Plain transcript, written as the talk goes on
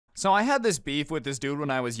So I had this beef with this dude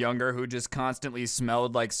when I was younger who just constantly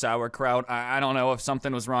smelled like sauerkraut. I don't know if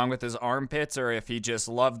something was wrong with his armpits or if he just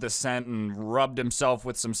loved the scent and rubbed himself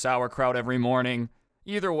with some sauerkraut every morning.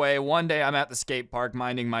 Either way, one day I'm at the skate park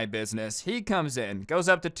minding my business. He comes in, goes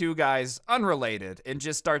up to two guys, unrelated, and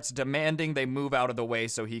just starts demanding they move out of the way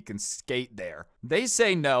so he can skate there. They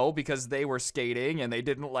say no because they were skating and they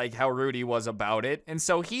didn't like how rude he was about it, and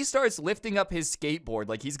so he starts lifting up his skateboard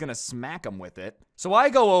like he's gonna smack him with it. So I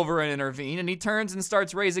go over and intervene, and he turns and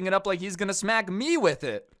starts raising it up like he's gonna smack me with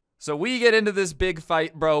it. So we get into this big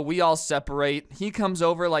fight, bro. We all separate. He comes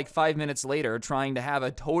over like 5 minutes later trying to have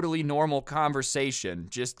a totally normal conversation.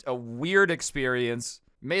 Just a weird experience.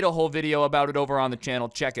 Made a whole video about it over on the channel.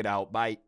 Check it out. Bye.